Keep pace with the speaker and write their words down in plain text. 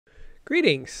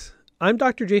Greetings. I'm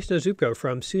Dr. Jason Ozupko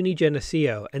from SUNY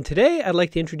Geneseo, and today I'd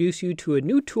like to introduce you to a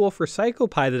new tool for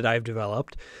PsychoPy that I've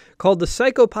developed called the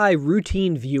PsychoPy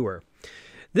Routine Viewer.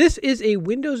 This is a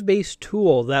Windows-based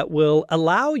tool that will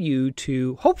allow you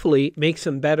to hopefully make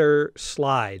some better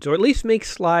slides, or at least make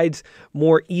slides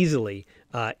more easily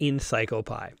in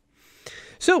PsychoPy.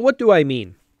 So what do I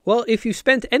mean? Well, if you've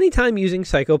spent any time using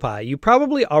PsychoPy, you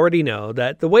probably already know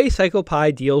that the way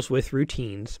PsychoPy deals with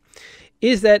routines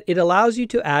is that it allows you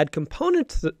to add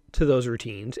components to those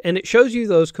routines, and it shows you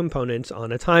those components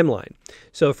on a timeline.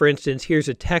 So for instance, here's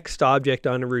a text object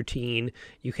on a routine.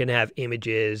 You can have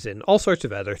images and all sorts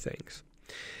of other things.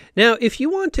 Now, if you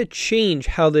want to change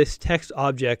how this text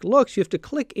object looks, you have to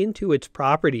click into its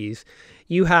properties.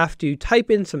 You have to type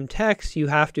in some text. You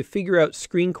have to figure out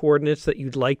screen coordinates that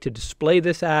you'd like to display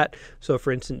this at. So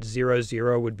for instance, 0,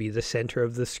 0 would be the center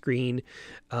of the screen.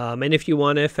 And if you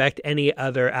want to affect any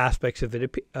other aspects of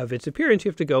its appearance, you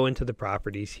have to go into the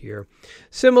properties here.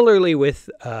 Similarly with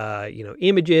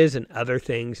images and other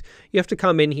things, you have to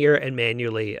come in here and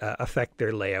manually affect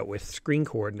their layout with screen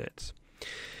coordinates.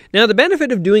 Now, the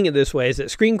benefit of doing it this way is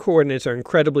that screen coordinates are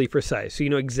incredibly precise, so you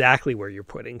know exactly where you're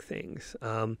putting things.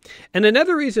 And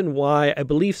another reason why I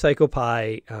believe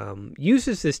PsychoPy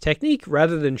uses this technique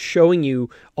rather than showing you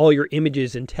all your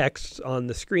images and texts on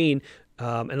the screen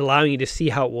and allowing you to see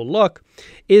how it will look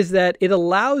is that it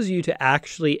allows you to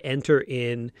actually enter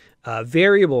in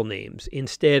variable names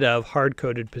instead of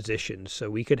hard-coded positions. So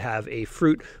we could have a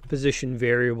fruit position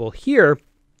variable here.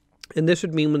 And this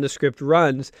would mean when the script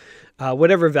runs,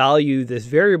 whatever value this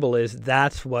variable is,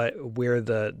 that's where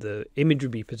the image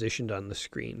would be positioned on the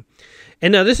screen.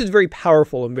 And now this is very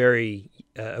powerful and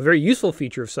a very useful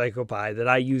feature of PsychoPy that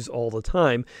I use all the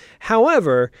time.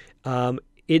 However,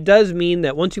 it does mean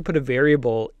that once you put a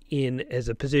variable in as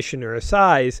a position or a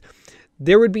size,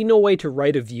 there would be no way to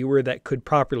write a viewer that could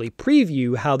properly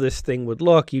preview how this thing would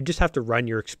look. You just have to run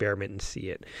your experiment and see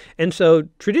it. And so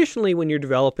traditionally when you're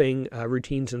developing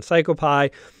routines in PsychoPy,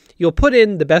 you'll put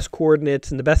in the best coordinates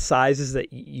and the best sizes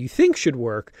that you think should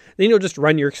work. Then you'll just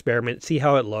run your experiment, see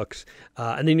how it looks,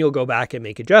 and then you'll go back and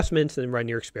make adjustments and then run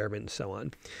your experiment and so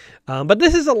on. But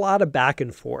this is a lot of back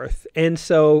and forth. And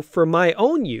so for my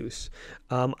own use,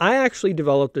 I actually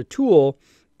developed a tool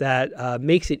that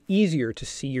makes it easier to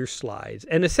see your slides.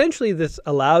 And essentially this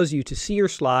allows you to see your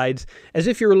slides as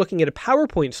if you were looking at a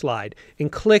PowerPoint slide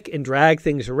and click and drag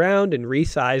things around and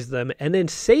resize them and then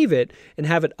save it and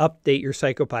have it update your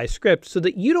PsychoPy script so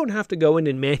that you don't have to go in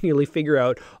and manually figure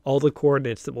out all the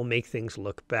coordinates that will make things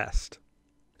look best.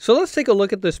 So let's take a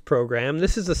look at this program.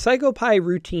 This is the PsychoPy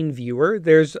Routine Viewer.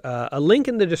 There's a link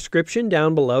in the description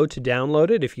down below to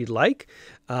download it if you'd like.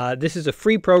 This is a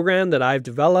free program that I've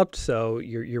developed, so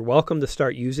you're welcome to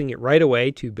start using it right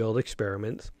away to build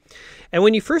experiments. And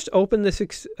when you first open this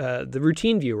the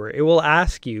Routine Viewer, it will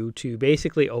ask you to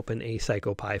basically open a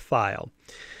PsychoPy file.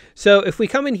 So if we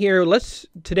come in here,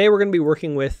 today we're going to be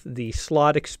working with the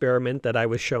slot experiment that I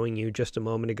was showing you just a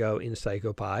moment ago in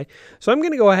PsychoPy. So I'm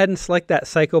going to go ahead and select that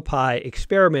PsychoPy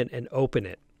experiment and open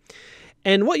it.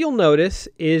 And what you'll notice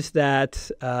is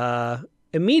that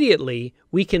immediately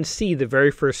we can see the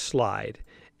very first slide.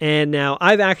 And now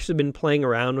I've actually been playing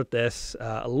around with this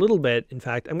a little bit. In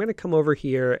fact, I'm going to come over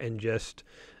here and just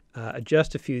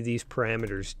adjust a few of these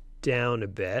parameters down a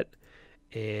bit.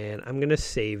 And I'm going to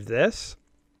save this.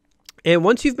 And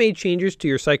once you've made changes to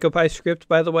your PsychoPy script,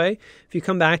 by the way, if you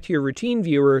come back to your routine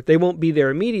viewer, they won't be there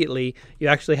immediately. You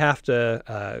actually have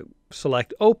to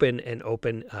select open and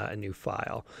open a new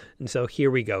file. And so here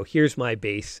we go. Here's my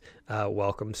base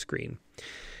welcome screen.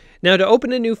 Now to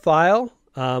open a new file,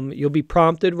 you'll be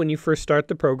prompted when you first start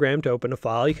the program to open a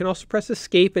file. You can also press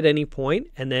escape at any point,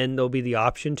 and then there'll be the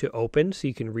option to open, so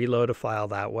you can reload a file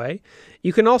that way.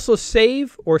 You can also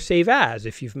save or save as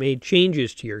if you've made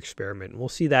changes to your experiment. We'll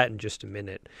see that in just a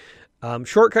minute.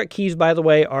 Shortcut keys, by the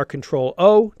way, are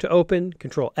Control-O to open,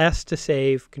 Control-S to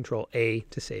save, Control-A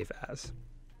to save as.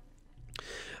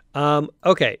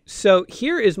 Okay, so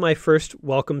here is my first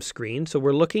welcome screen. So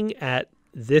we're looking at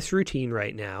this routine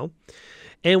right now.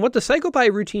 And what the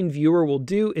PsychoPy Routine Viewer will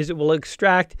do is it will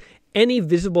extract any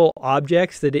visible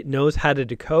objects that it knows how to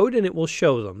decode, and it will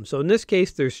show them. So in this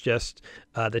case, there's just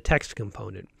the text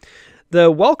component. The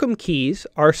welcome keys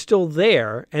are still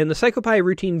there, and the PsychoPy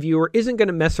Routine Viewer isn't going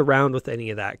to mess around with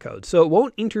any of that code. So it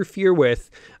won't interfere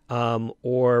with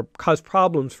or cause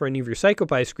problems for any of your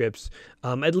PsychoPy scripts,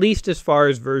 at least as far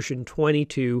as version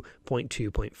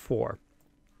 22.2.4.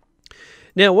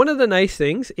 Now, one of the nice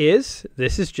things is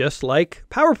this is just like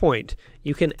PowerPoint.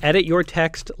 You can edit your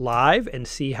text live and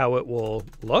see how it will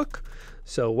look.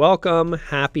 So welcome,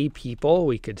 happy people,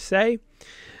 we could say.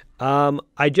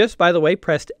 I just, by the way,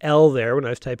 pressed L there when I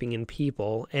was typing in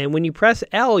people. And when you press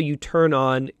L, you turn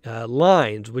on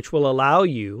lines, which will allow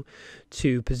you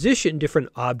to position different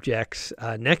objects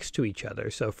next to each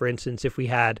other. So for instance, if we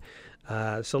had,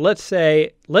 so let's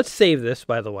save this,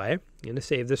 by the way. I'm going to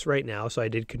save this right now. So I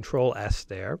did Control S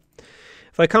there.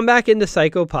 If I come back into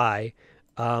PsychoPy,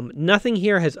 nothing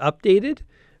here has updated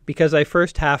because I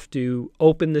first have to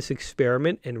open this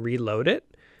experiment and reload it.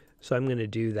 So I'm going to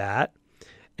do that.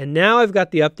 And now I've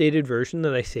got the updated version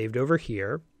that I saved over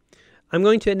here. I'm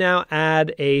going to now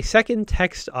add a second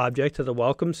text object to the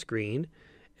welcome screen,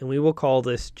 and we will call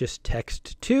this just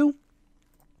text2.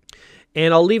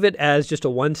 And I'll leave it as just a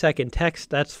 1-second text.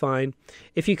 That's fine.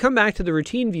 If you come back to the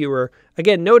routine viewer,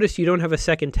 again, notice you don't have a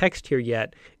second text here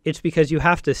yet. It's because you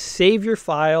have to save your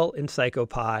file in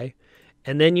PsychoPy,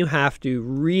 and then you have to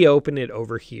reopen it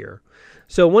over here.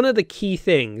 So one of the key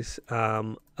things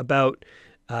about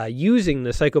using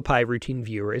the PsychoPy routine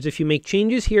viewer is if you make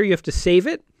changes here, you have to save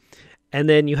it, and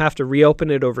then you have to reopen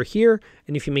it over here.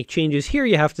 And if you make changes here,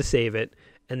 you have to save it,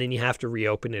 and then you have to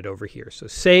reopen it over here. So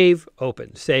save,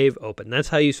 open, save, open. That's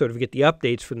how you sort of get the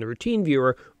updates from the routine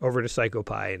viewer over to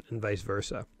PsychoPy and vice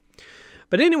versa.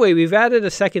 But anyway, we've added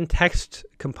a second text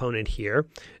component here.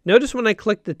 Notice when I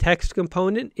click the text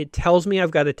component, it tells me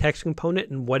I've got a text component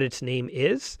and what its name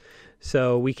is.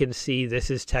 So we can see this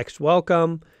is text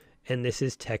welcome, and this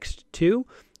is text2.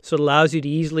 So it allows you to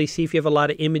easily see if you have a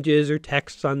lot of images or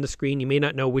texts on the screen. You may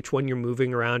not know which one you're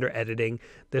moving around or editing.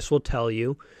 This will tell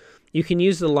you. You can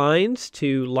use the lines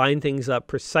to line things up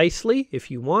precisely if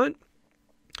you want.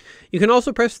 You can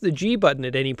also press the G button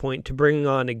at any point to bring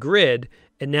on a grid,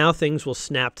 and now things will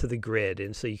snap to the grid.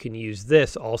 And so you can use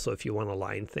this also if you want to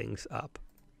line things up.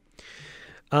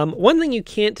 One thing you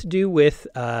can't do with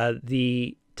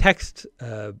the text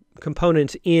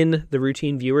components in the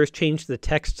routine viewer is change the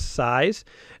text size.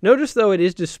 Notice though it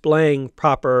is displaying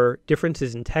proper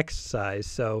differences in text size.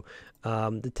 So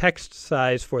the text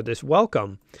size for this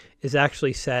welcome is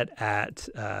actually set at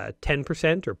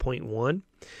 10% or 0.1.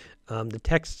 The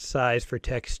text size for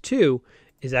text2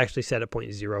 is actually set at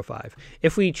 0.05.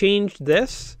 If we changed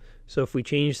this, so if we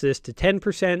change this to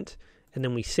 10% and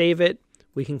then we save it,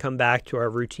 we can come back to our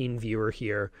routine viewer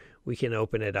here. We can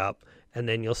open it up, and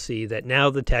then you'll see that now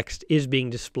the text is being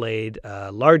displayed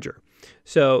larger.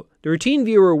 So the routine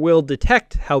viewer will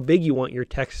detect how big you want your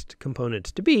text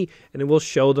components to be, and it will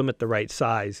show them at the right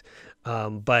size.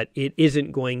 But it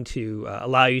isn't going to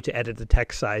allow you to edit the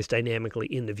text size dynamically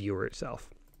in the viewer itself.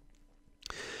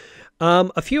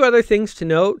 A few other things to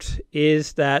note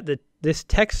is that this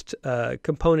text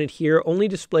component here only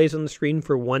displays on the screen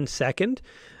for 1 second.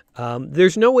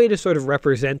 There's no way to sort of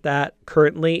represent that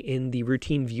currently in the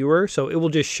routine viewer, so it will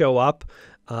just show up,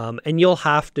 and you'll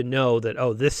have to know that,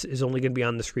 oh, this is only going to be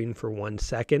on the screen for 1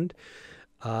 second.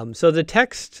 So the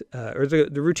text, or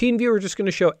the routine viewer is just going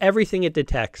to show everything it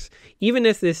detects. Even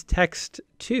if this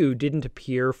text2 didn't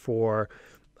appear for,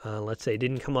 let's say,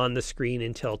 didn't come on the screen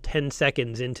until 10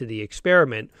 seconds into the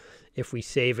experiment, if we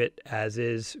save it as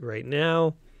is right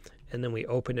now, and then we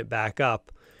open it back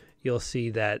up, you'll see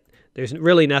that there's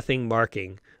really nothing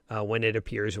marking when it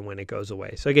appears and when it goes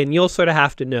away. So again, you'll sort of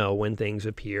have to know when things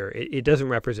appear. It doesn't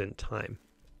represent time.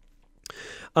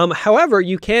 However,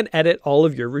 you can edit all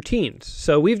of your routines.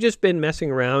 So we've just been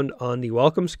messing around on the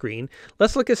welcome screen.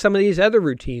 Let's look at some of these other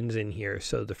routines in here.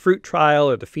 So the fruit trial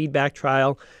or the feedback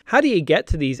trial. How do you get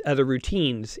to these other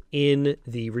routines in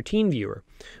the routine viewer?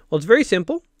 Well, it's very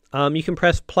simple. You can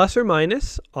press plus or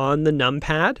minus on the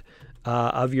numpad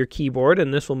of your keyboard,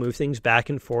 and this will move things back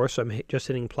and forth. So I'm just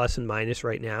hitting plus and minus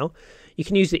right now. You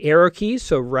can use the arrow keys,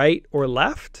 so right or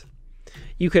left.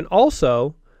 You can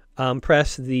also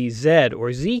press the Z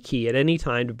or Z key at any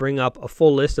time to bring up a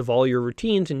full list of all your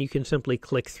routines, and you can simply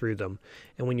click through them.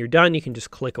 And when you're done, you can just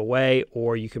click away,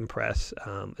 or you can press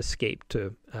escape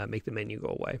to make the menu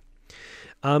go away.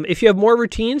 If you have more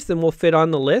routines than will fit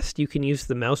on the list, you can use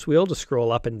the mouse wheel to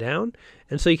scroll up and down.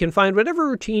 And so you can find whatever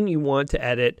routine you want to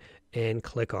edit and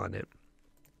click on it.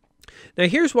 Now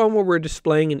here's one where we're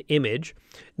displaying an image.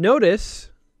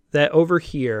 Notice that over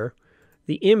here,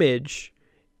 the image,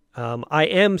 I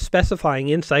am specifying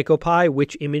in PsychoPy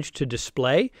which image to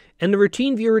display, and the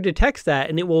routine viewer detects that,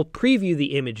 and it will preview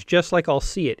the image just like I'll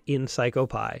see it in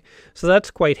PsychoPy. So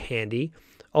that's quite handy.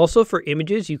 Also for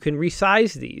images, you can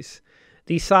resize these.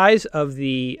 The size of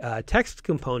the text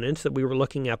components that we were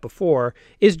looking at before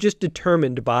is just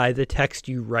determined by the text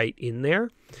you write in there.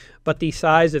 But the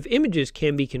size of images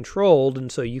can be controlled,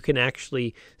 and so you can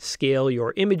actually scale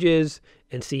your images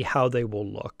and see how they will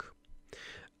look.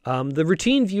 The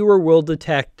routine viewer will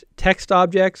detect text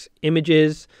objects,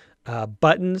 images,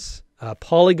 buttons,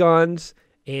 polygons,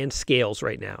 and scales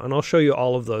right now. And I'll show you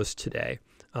all of those today.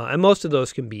 And most of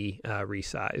those can be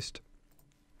resized.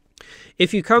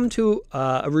 If you come to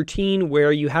a routine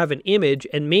where you have an image,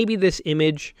 and maybe this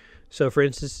image, so for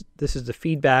instance, this is the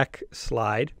feedback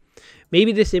slide.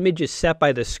 Maybe this image is set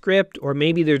by the script, or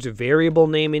maybe there's a variable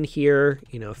name in here,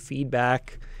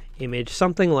 feedback image,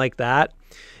 something like that.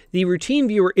 The routine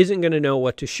viewer isn't going to know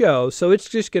what to show, so it's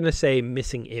just going to say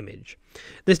missing image.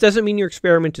 This doesn't mean your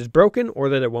experiment is broken or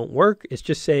that it won't work. It's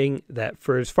just saying that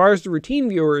for as far as the routine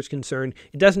viewer is concerned,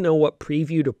 it doesn't know what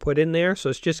preview to put in there, so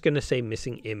it's just going to say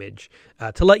missing image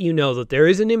to let you know that there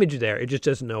is an image there. It just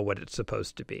doesn't know what it's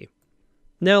supposed to be.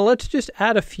 Now let's just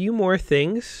add a few more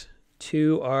things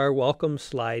to our welcome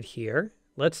slide here.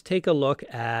 Let's take a look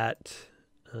at,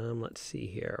 let's see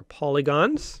here,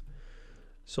 polygons.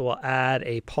 So we'll add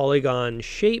a polygon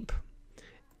shape,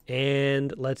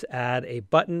 and let's add a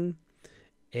button,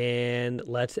 and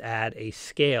let's add a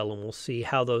scale, and we'll see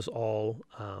how those all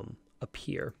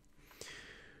appear.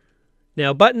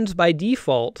 Now, buttons by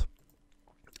default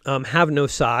have no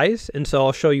size, and so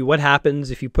I'll show you what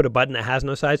happens if you put a button that has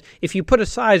no size. If you put a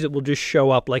size, it will just show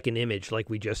up like an image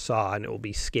like we just saw, and it will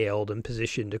be scaled and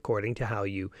positioned according to how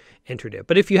you entered it.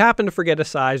 But if you happen to forget a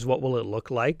size, what will it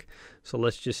look like? So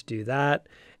let's just do that,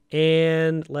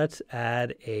 and let's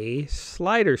add a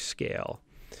slider scale.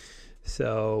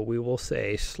 So we will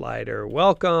say slider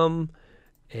welcome,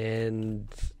 and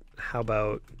how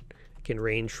about it can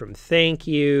range from thank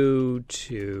you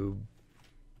to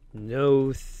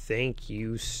no thank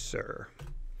you, sir.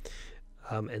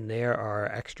 And there are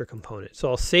extra components. So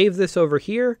I'll save this over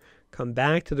here, come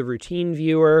back to the routine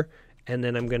viewer, and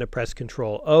then I'm going to press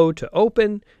Control O to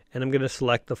open, and I'm going to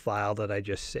select the file that I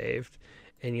just saved.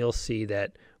 And you'll see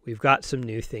that we've got some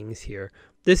new things here.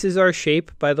 This is our shape,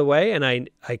 by the way, and I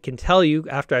can tell you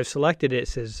after I've selected it, it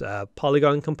says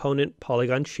polygon component,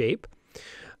 polygon shape.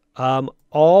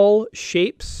 All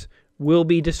shapes will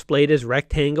be displayed as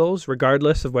rectangles,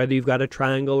 regardless of whether you've got a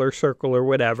triangle or circle or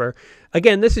whatever.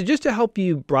 Again, this is just to help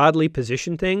you broadly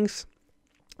position things.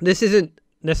 This isn't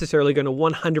necessarily going to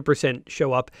 100%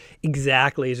 show up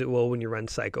exactly as it will when you run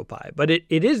PsychoPy, but it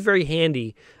is very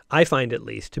handy, I find at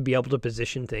least, to be able to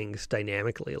position things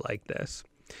dynamically like this.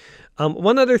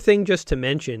 One other thing just to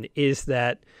mention is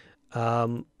that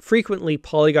frequently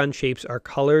polygon shapes are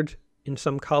colored in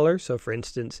some color. So for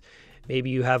instance,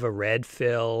 maybe you have a red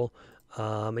fill,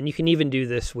 and you can even do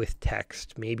this with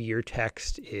text. Maybe your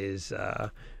text is,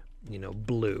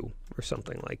 blue or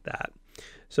something like that.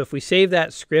 So if we save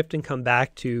that script and come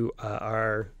back to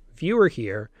our viewer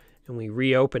here and we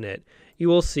reopen it, you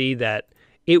will see that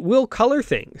it will color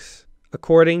things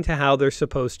according to how they're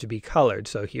supposed to be colored.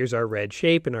 So here's our red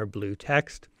shape and our blue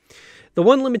text. The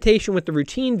one limitation with the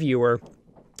routine viewer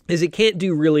is it can't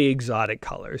do really exotic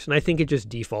colors. And I think it just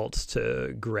defaults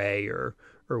to gray or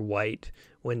white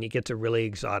when it gets a really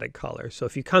exotic color. So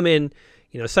if you come in,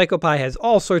 PsychoPy has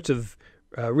all sorts of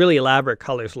really elaborate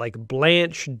colors like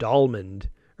blanched almond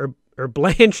or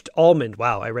blanched almond.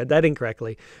 Wow, I read that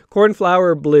incorrectly.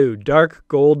 Cornflower blue, dark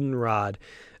goldenrod.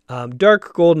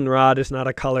 Dark goldenrod is not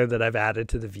a color that I've added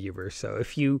to the viewer. So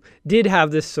if you did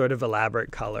have this sort of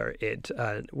elaborate color, it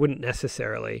wouldn't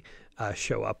necessarily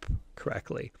show up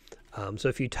correctly. So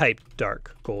if you typed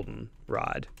dark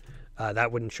goldenrod,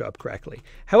 that wouldn't show up correctly.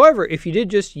 However, if you did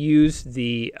just use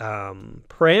the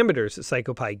parameters that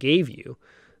PsychoPy gave you,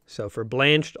 so for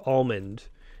blanched almond,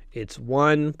 it's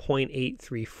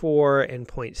 1.834 and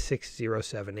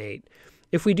 0.6078.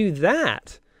 If we do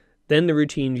that, then the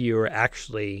routine viewer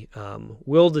actually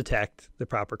will detect the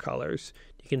proper colors.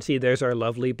 You can see there's our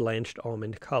lovely blanched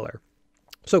almond color.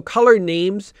 So color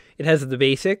names, it has the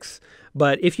basics,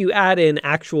 but if you add in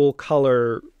actual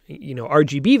color,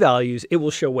 RGB values, it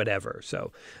will show whatever.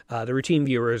 So the routine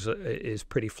viewer is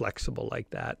pretty flexible like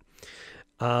that.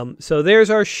 So there's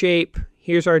our shape.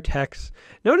 Here's our text.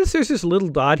 Notice there's this little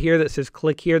dot here that says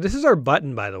click here. This is our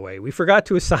button, by the way. We forgot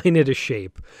to assign it a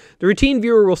shape. The routine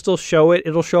viewer will still show it.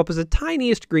 It'll show up as the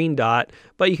tiniest green dot,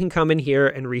 but you can come in here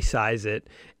and resize it.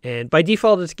 And by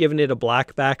default, it's given it a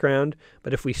black background.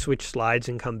 But if we switch slides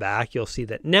and come back, you'll see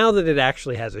that now that it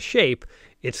actually has a shape,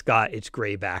 it's got its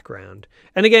gray background.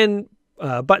 And again,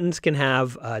 buttons can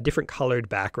have different colored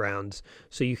backgrounds,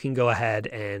 so you can go ahead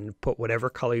and put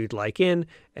whatever color you'd like in,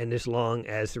 and as long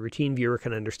as the routine viewer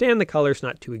can understand the color, it's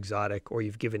not too exotic, or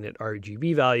you've given it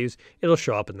RGB values, it'll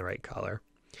show up in the right color.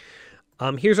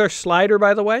 Here's our slider,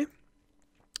 by the way.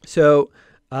 So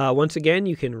once again,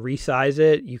 you can resize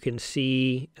it. You can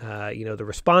see the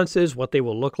responses, what they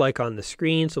will look like on the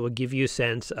screen, so it will give you a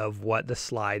sense of what the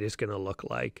slide is going to look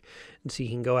like. And so you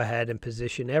can go ahead and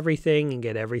position everything and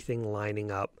get everything lining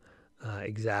up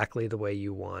exactly the way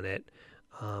you want it.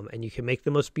 And you can make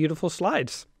the most beautiful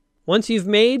slides. Once you've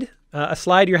made a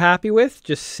slide you're happy with,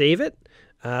 just save it.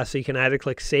 So you can either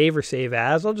click Save or Save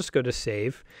As. I'll just go to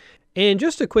Save. And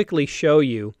just to quickly show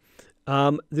you,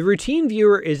 the routine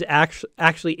viewer is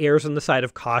actually errs on the side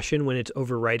of caution when it's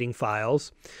overwriting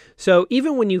files. So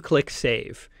even when you click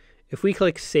Save, if we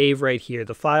click Save right here,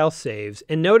 the file saves.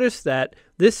 And notice that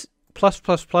this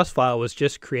 +++ file was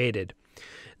just created.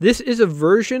 This is a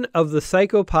version of the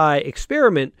PsychoPy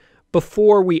experiment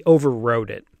before we overwrote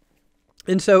it.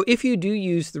 And so if you do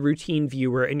use the routine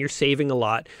viewer and you're saving a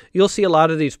lot, you'll see a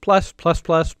lot of these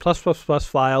 +++++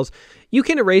 files. You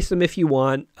can erase them if you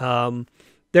want.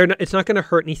 It's not going to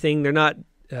hurt anything. They're not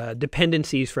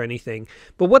dependencies for anything.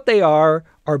 But what they are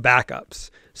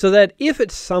backups. So that if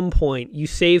at some point you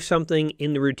save something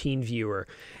in the routine viewer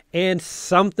and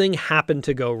something happened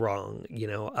to go wrong,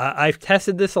 I've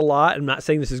tested this a lot. I'm not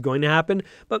saying this is going to happen,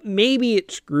 but maybe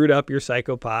it screwed up your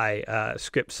PsychoPy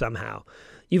script somehow.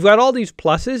 You've got all these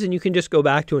pluses, and you can just go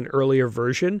back to an earlier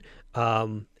version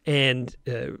and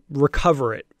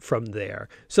recover it from there.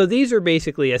 So these are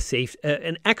basically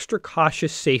an extra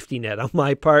cautious safety net on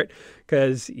my part,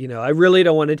 because I really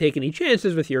don't want to take any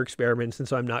chances with your experiments, and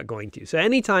so I'm not going to. So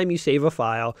anytime you save a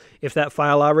file, if that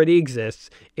file already exists,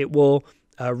 it will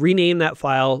rename that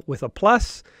file with a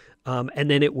plus,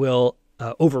 and then it will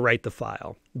overwrite the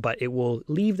file, but it will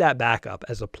leave that backup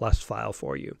as a plus file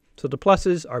for you. So the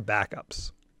pluses are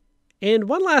backups. And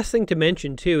one last thing to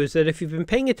mention too is that if you've been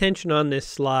paying attention on this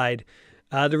slide,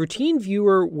 the routine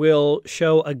viewer will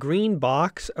show a green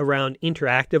box around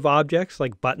interactive objects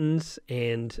like buttons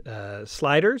and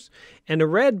sliders, and a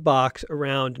red box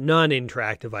around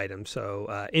non-interactive items,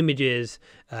 so images,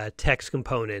 text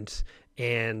components,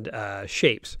 and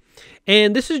shapes.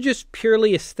 And this is just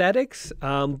purely aesthetics,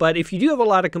 but if you do have a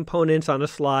lot of components on a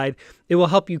slide, it will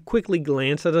help you quickly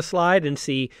glance at a slide and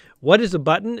see what is a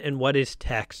button and what is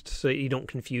text, so you don't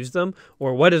confuse them,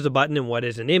 or what is a button and what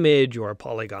is an image or a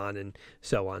polygon, and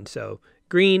so on. So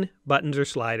green, buttons or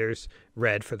sliders,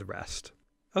 red for the rest.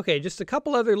 Okay, just a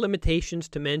couple other limitations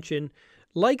to mention.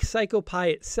 Like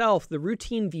PsychoPy itself, the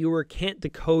routine viewer can't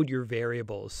decode your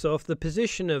variables. So if the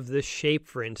position of this shape,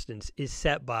 for instance, is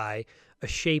set by a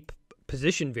shape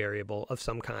position variable of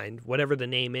some kind, whatever the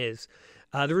name is,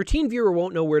 the routine viewer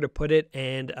won't know where to put it,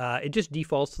 and it just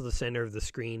defaults to the center of the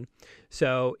screen.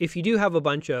 So if you do have a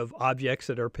bunch of objects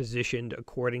that are positioned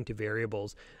according to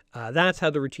variables, that's how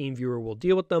the routine viewer will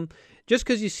deal with them. Just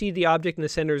because you see the object in the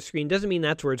center of the screen doesn't mean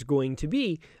that's where it's going to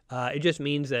be. It just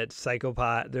means that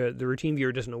PsychoPy, the routine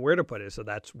viewer doesn't know where to put it, so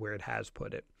that's where it has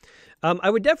put it. I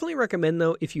would definitely recommend,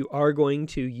 though, if you are going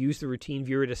to use the routine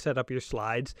viewer to set up your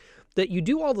slides, that you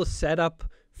do all the setup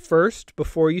first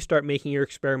before you start making your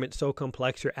experiment so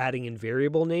complex you're adding in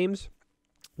variable names,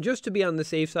 just to be on the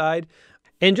safe side.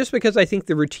 And just because I think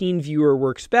the routine viewer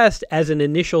works best as an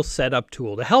initial setup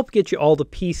tool to help get you all the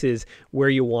pieces where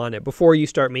you want it before you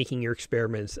start making your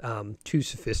experiments too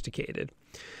sophisticated.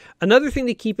 Another thing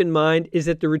to keep in mind is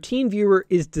that the routine viewer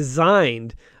is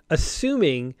designed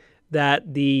assuming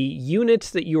that the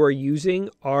units that you are using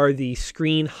are the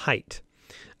screen height.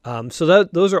 So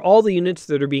those are all the units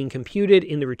that are being computed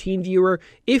in the routine viewer.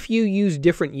 If you use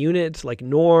different units like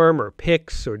norm or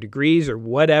pix or degrees or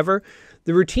whatever,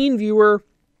 the routine viewer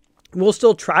will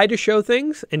still try to show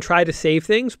things and try to save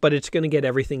things, but it's going to get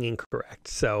everything incorrect.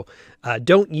 So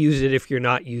don't use it if you're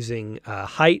not using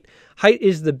height. Height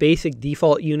is the basic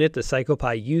default unit that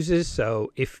PsychoPy uses.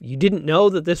 So if you didn't know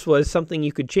that this was something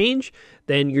you could change,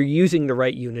 then you're using the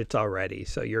right units already.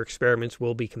 So your experiments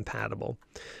will be compatible.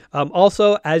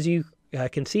 Also, as you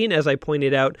can see, and as I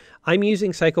pointed out, I'm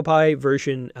using PsychoPy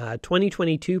version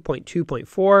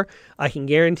 2022.2.4. I can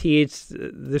guarantee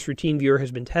this routine viewer has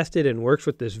been tested and works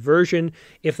with this version.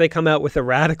 If they come out with a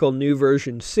radical new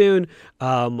version soon,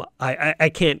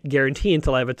 I can't guarantee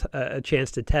until I have a chance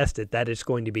to test it that it's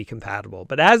going to be compatible.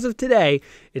 But as of today,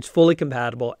 it's fully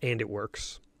compatible and it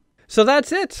works. So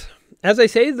that's it. As I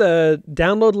say, the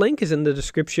download link is in the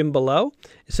description below.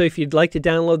 So if you'd like to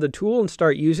download the tool and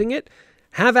start using it,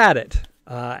 have at it.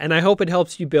 And I hope it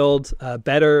helps you build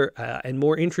better and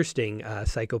more interesting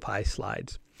PsychoPy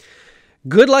slides.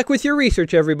 Good luck with your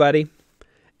research, everybody.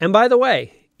 And by the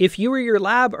way, if you or your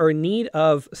lab are in need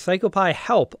of PsychoPy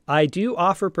help, I do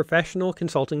offer professional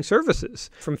consulting services,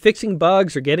 from fixing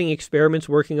bugs or getting experiments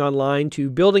working online to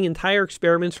building entire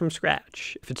experiments from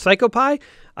scratch. If it's PsychoPy,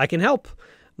 I can help.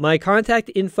 My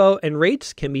contact info and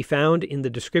rates can be found in the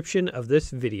description of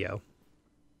this video.